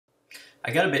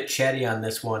I got a bit chatty on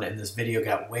this one and this video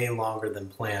got way longer than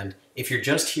planned. If you're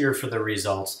just here for the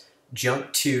results,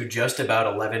 jump to just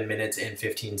about 11 minutes and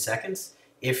 15 seconds.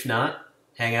 If not,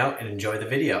 hang out and enjoy the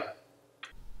video.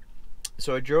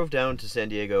 So I drove down to San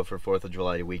Diego for 4th of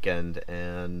July weekend,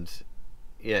 and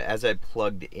yeah, as I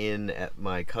plugged in at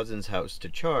my cousin's house to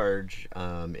charge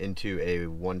into a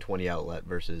 120 outlet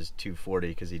versus 240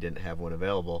 because he didn't have one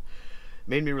available,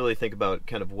 made me really think about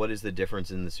kind of what is the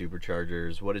difference in the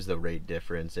superchargers, what is the rate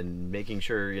difference, and making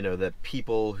sure, you know, that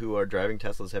people who are driving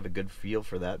Teslas have a good feel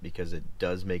for that, because it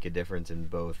does make a difference in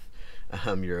both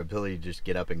your ability to just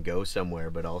get up and go somewhere,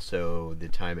 but also the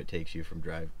time it takes you from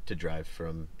drive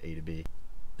from A to B.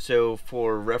 So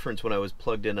for reference, when I was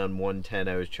plugged in on 110,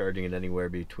 I was charging it anywhere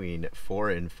between 4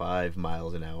 and 5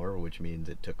 miles an hour, which means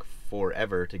it took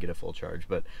forever to get a full charge,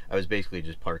 but I was basically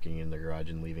just parking in the garage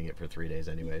and leaving it for 3 days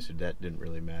anyway, so that didn't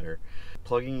really matter.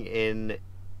 Plugging in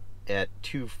at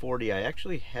 240, I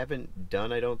actually haven't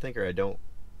done, I don't think, or I don't,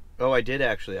 oh, I did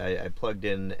actually. I plugged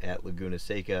in at Laguna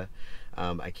Seca.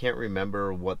 I can't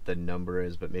remember what the number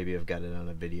is, but maybe I've got it on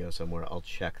a video somewhere. I'll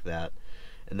check that.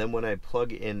 And then when I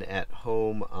plug in at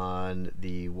home on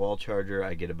the wall charger,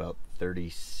 I get about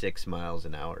 36 miles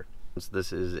an hour.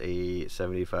 This is a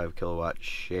 75 kilowatt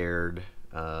shared.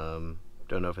 Don't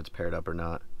know if it's paired up or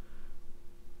not.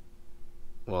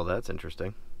 Well, that's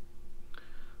interesting.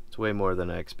 It's way more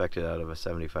than I expected out of a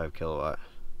 75 kilowatt.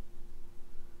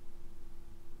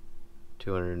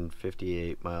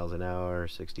 258 miles an hour,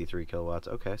 63 kilowatts.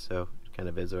 Okay, so it kind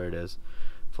of is where it is.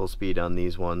 Full speed on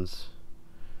these ones,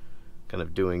 kind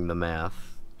of doing the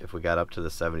math, if we got up to the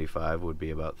 75, would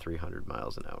be about 300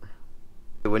 miles an hour.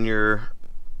 When you're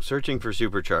searching for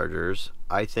superchargers,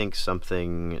 I think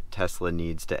something Tesla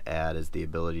needs to add is the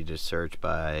ability to search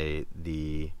by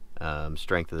the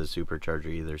strength of the supercharger,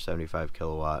 either 75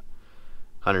 kilowatt,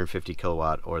 150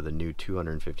 kilowatt, or the new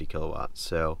 250 kilowatts.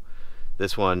 So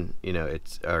this one, you know,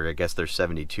 it's, or I guess there's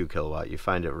 72 kilowatt. You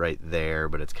find it right there,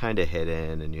 but it's kind of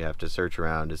hidden, and you have to search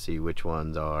around to see which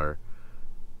ones are.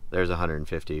 There's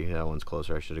 150. That one's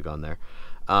closer. I should have gone there.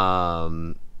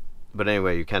 But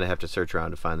anyway, you kind of have to search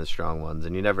around to find the strong ones,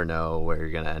 and you never know where you're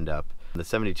going to end up. The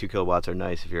 72 kilowatts are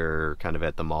nice if you're kind of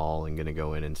at the mall and going to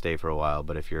go in and stay for a while,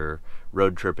 but if you're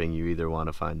road tripping, you either want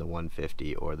to find the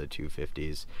 150 or the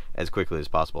 250s as quickly as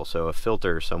possible. So a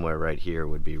filter somewhere right here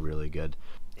would be really good.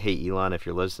 Hey Elon, if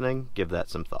you're listening, give that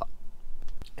some thought.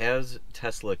 As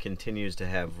Tesla continues to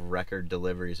have record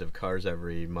deliveries of cars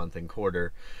every month and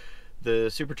quarter,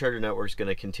 the supercharger network is going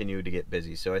to continue to get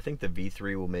busy. So I think the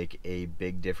V3 will make a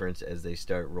big difference as they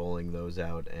start rolling those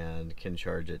out and can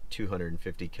charge at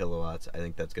 250 kilowatts. I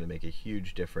think that's going to make a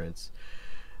huge difference.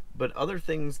 But other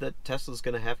things that Tesla's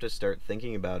going to have to start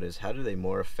thinking about is how do they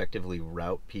more effectively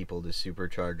route people to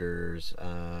superchargers,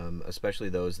 especially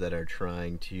those that are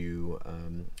trying to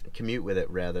commute with it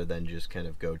rather than just kind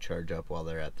of go charge up while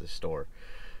they're at the store.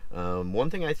 One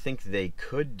thing I think they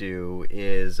could do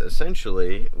is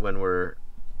essentially, when we're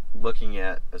looking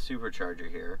at a supercharger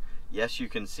here, yes, you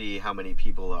can see how many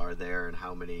people are there and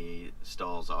how many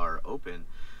stalls are open,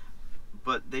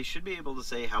 but they should be able to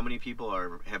say how many people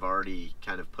have already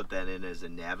kind of put that in as a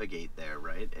navigate there,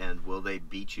 right? And will they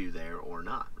beat you there or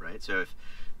not, right? So if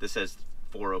this has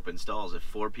 4 open stalls, if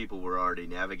 4 people were already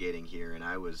navigating here and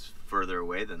I was further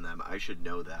away than them, I should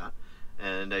know that.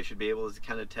 And I should be able to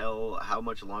kind of tell how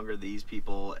much longer these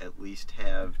people at least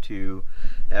have to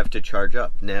charge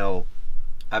up. Now,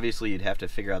 obviously you'd have to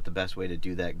figure out the best way to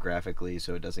do that graphically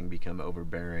so it doesn't become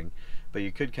overbearing. But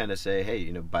you could kind of say, hey,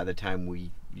 you know, by the time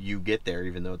you get there,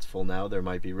 even though it's full now, there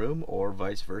might be room, or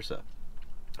vice versa.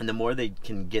 And the more they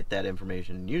can get that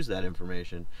information and use that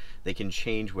information, they can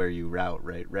change where you route,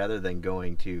 right? Rather than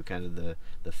going to kind of the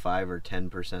 5 or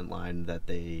 10% line that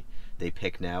they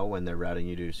pick now when they're routing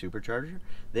you to a supercharger,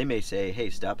 they may say, hey,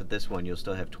 stop at this one, you'll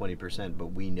still have 20%, but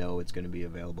we know it's going to be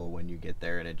available when you get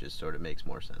there, and it just sort of makes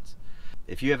more sense.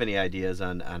 If you have any ideas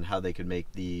on how they could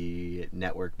make the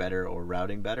network better or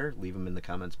routing better, leave them in the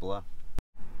comments below.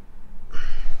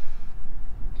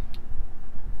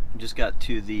 Just got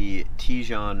to the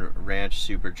Tijon Ranch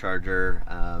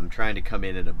supercharger, trying to come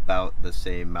in at about the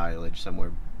same mileage,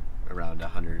 somewhere around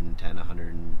 110,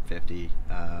 150,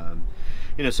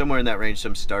 you know, somewhere in that range. So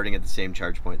I'm starting at the same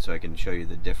charge point so I can show you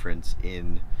the difference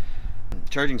in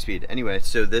charging speed. Anyway,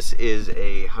 so this is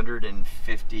a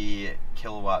 150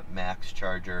 kilowatt max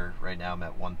charger. Right now I'm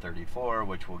at 134,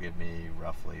 which will give me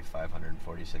roughly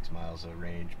 546 miles of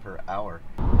range per hour.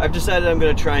 I've decided I'm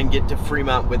going to try and get to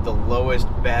Fremont with the lowest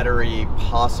battery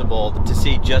possible to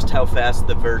see just how fast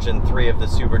the version 3 of the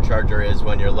supercharger is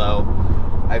when you're low.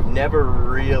 I've never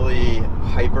really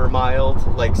hyper miled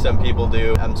like some people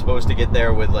do. I'm supposed to get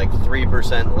there with like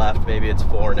 3% left. Maybe it's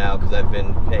 4 now because I've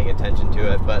been paying attention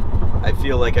to it, but I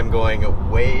feel like I'm going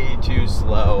way too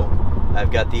slow.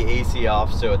 I've got the AC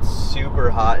off, so it's super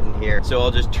hot in here. So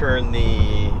I'll just turn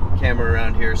the camera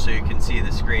around here so you can see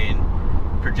the screen.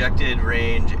 Projected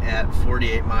range at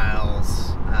 48 miles.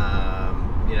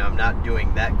 You know, I'm not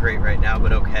doing that great right now,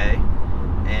 but okay.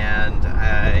 And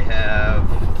I have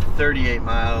 38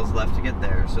 miles left to get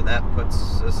there, so that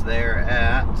puts us there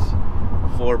at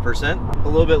 4%. A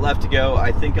little bit left to go.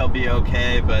 I think I'll be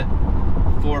okay, but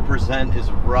 4%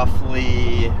 is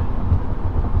roughly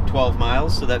 12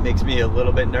 miles, so that makes me a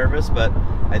little bit nervous. But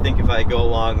I think if I go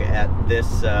along at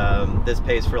this this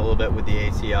pace for a little bit with the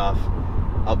AC off,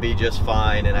 I'll be just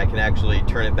fine, and I can actually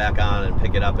turn it back on and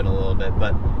pick it up in a little bit.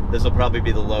 But this will probably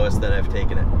be the lowest that I've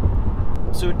taken it.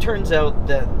 So it turns out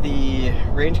that the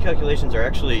range calculations are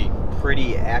actually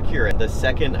pretty accurate. The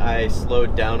second I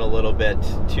slowed down a little bit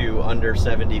to under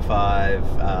 75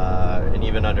 and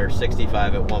even under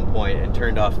 65 at one point and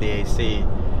turned off the AC,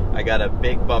 I got a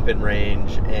big bump in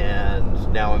range,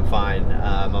 and now I'm fine.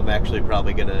 I'm actually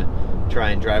probably gonna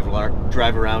try and drive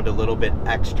around a little bit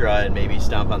extra and maybe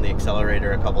stomp on the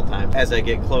accelerator a couple times as I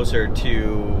get closer to,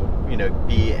 you know,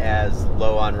 be as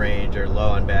low on range or low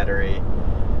on battery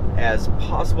as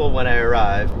possible when I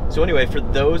arrive. So anyway, for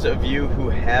those of you who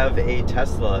have a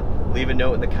Tesla, leave a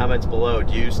note in the comments below.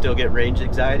 Do you still get range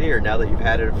anxiety, or now that you've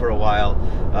had it for a while,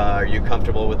 are you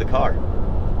comfortable with the car?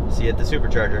 See you at the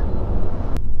supercharger.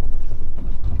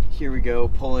 Here we go,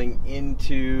 pulling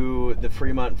into the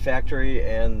Fremont factory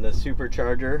and the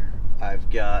supercharger. I've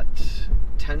got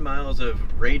 10 miles of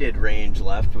rated range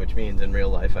left, which means in real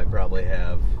life I probably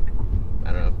have,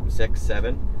 I don't know, 6,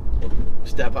 7. We'll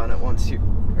step on it once here,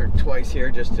 or twice here,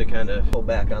 just to kind of pull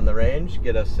back on the range,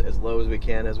 get us as low as we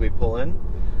can as we pull in.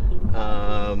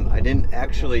 I didn't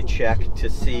actually check to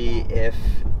see if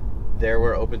there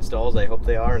were open stalls. I hope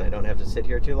they are, and I don't have to sit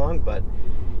here too long, but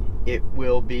it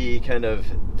will be kind of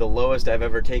the lowest I've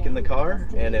ever taken the car,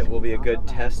 and it will be a good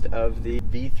test of the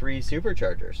V3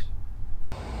 superchargers.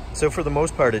 So for the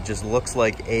most part, it just looks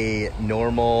like a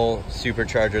normal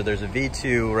supercharger. There's a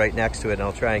V2 right next to it, and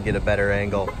I'll try and get a better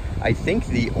angle. I think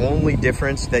the only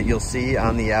difference that you'll see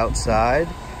on the outside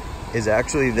is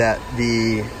actually that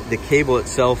the cable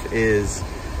itself is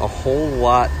a whole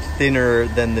lot thinner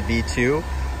than the V2.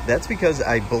 That's because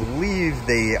I believe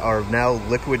they are now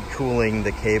liquid cooling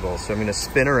the cable. So I'm gonna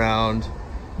spin around.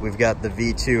 We've got the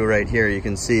V2 right here. You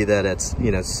can see that it's,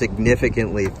 you know,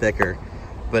 significantly thicker.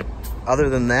 But other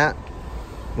than that,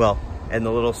 well, and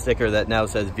the little sticker that now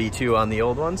says V2 on the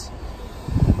old ones,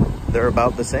 they're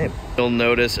about the same. You'll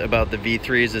notice about the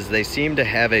V3s is they seem to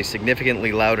have a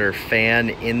significantly louder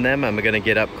fan in them. I'm gonna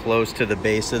get up close to the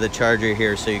base of the charger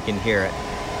here so you can hear it.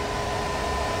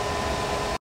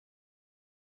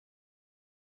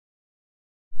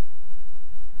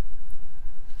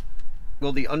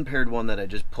 Well, the unpaired one that I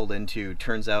just pulled into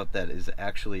turns out that is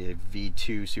actually a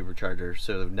V2 supercharger.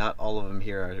 So not all of them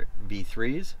here are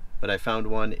V3s, but I found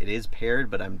one. It is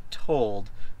paired, but I'm told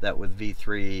that with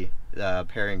V3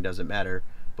 pairing doesn't matter,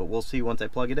 but we'll see once I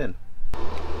plug it in.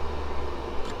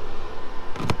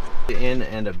 In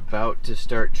and about to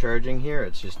start charging here.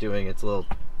 It's just doing its little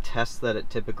test that it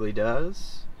typically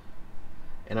does.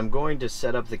 And I'm going to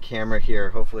set up the camera here.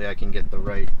 Hopefully I can get the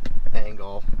right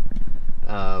angle.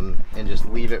 And just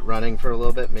leave it running for a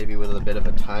little bit, maybe with a bit of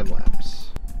a time lapse.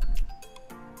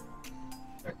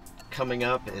 Coming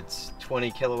up, it's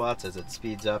 20 kilowatts as it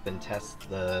speeds up and tests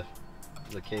the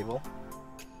cable.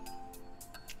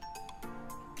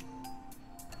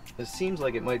 It seems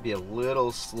like it might be a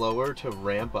little slower to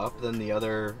ramp up than the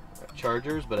other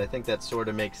chargers, but I think that sort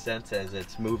of makes sense as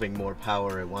it's moving more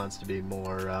power. It wants to be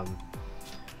more,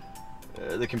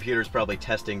 the computer's probably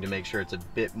testing to make sure it's a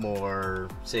bit more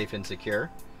safe and secure.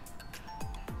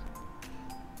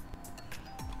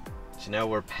 So now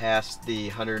we're past the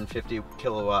 150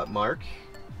 kilowatt mark.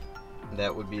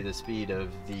 That would be the speed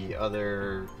of the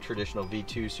other traditional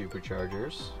V2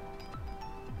 superchargers.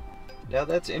 Now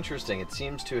that's interesting. It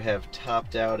seems to have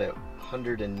topped out at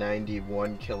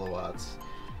 191 kilowatts.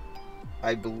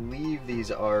 I believe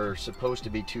these are supposed to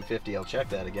be 250. I'll check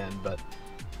that again, but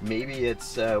maybe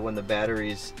it's when the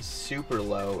battery's super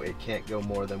low, it can't go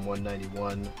more than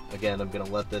 191. Again, I'm going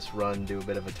to let this run, do a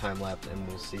bit of a time lapse, and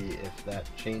we'll see if that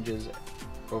changes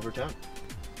over time.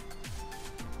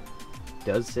 It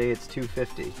does say it's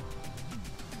 250.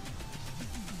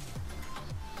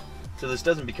 So this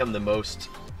doesn't become the most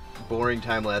boring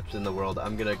time lapse in the world.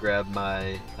 I'm going to grab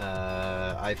my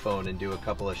iPhone and do a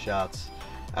couple of shots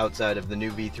outside of the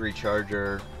new V3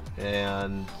 charger,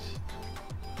 and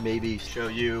maybe show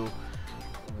you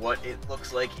what it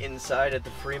looks like inside at the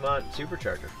Fremont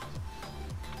Supercharger.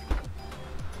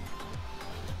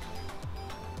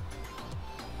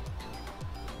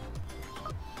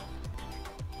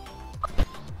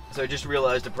 So I just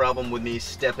realized a problem with me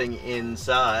stepping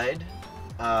inside.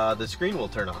 The screen will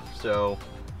turn off, so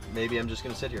maybe I'm just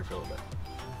gonna sit here for a little bit.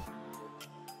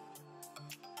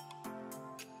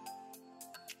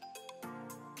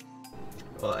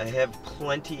 Well, I have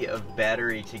plenty of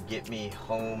battery to get me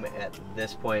home at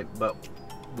this point, but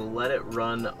we'll let it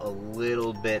run a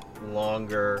little bit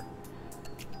longer.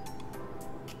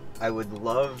 I would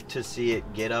love to see it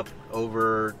get up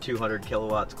over 200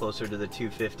 kilowatts, closer to the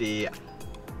 250.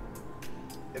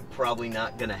 Probably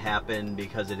not gonna happen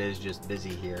because it is just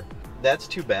busy here. That's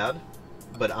too bad,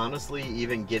 but honestly,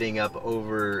 even getting up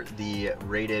over the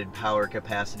rated power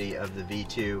capacity of the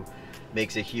V2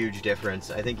 makes a huge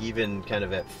difference. I think even kind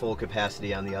of at full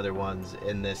capacity on the other ones,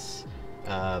 in this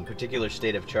particular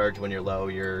state of charge when you're low,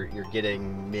 you're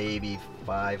getting maybe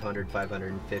 500,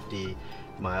 550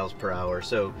 miles per hour.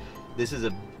 So this is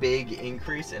a big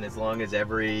increase, and as long as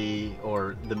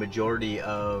the majority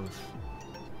of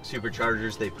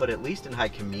superchargers they put, at least in high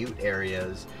commute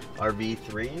areas, are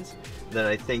V3s, then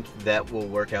I think that will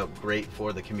work out great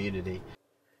for the community.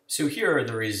 So here are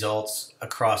the results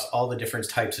across all the different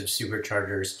types of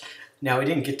superchargers. Now, I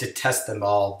didn't get to test them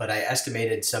all, but I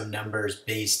estimated some numbers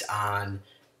based on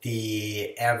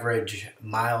the average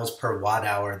miles per watt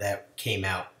hour that came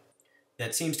out.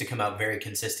 That seems to come out very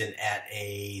consistent at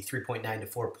a 3.9 to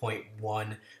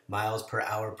 4.1 miles per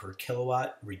hour per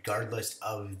kilowatt, regardless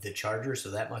of the charger. So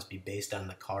that must be based on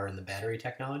the car and the battery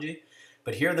technology.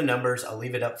 But here are the numbers. I'll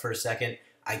leave it up for a second.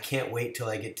 I can't wait till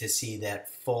I get to see that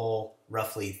full,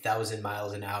 roughly 1,000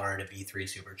 miles an hour at a V3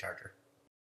 supercharger.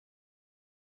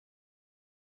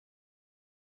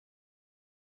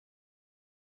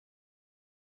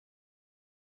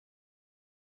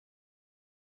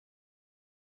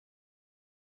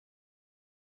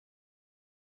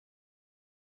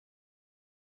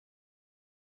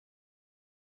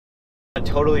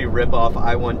 Totally rip off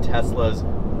I1 Tesla's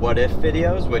what if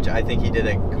videos, which I think he did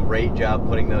a great job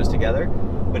putting those together.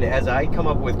 But as I come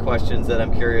up with questions that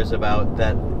I'm curious about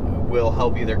that will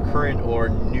help either current or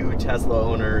new Tesla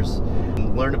owners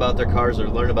learn about their cars or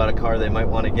learn about a car they might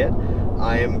want to get,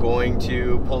 I am going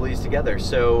to pull these together.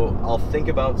 So I'll think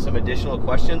about some additional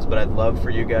questions, but I'd love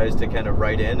for you guys to kind of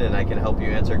write in and I can help you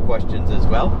answer questions as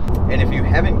well. And if you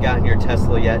haven't gotten your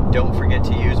Tesla yet, don't forget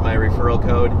to use my referral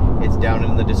code. It's down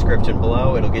in the description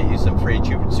below. It'll get you some free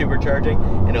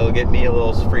supercharging, and it'll get me a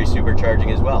little free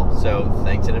supercharging as well. So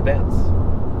thanks in advance.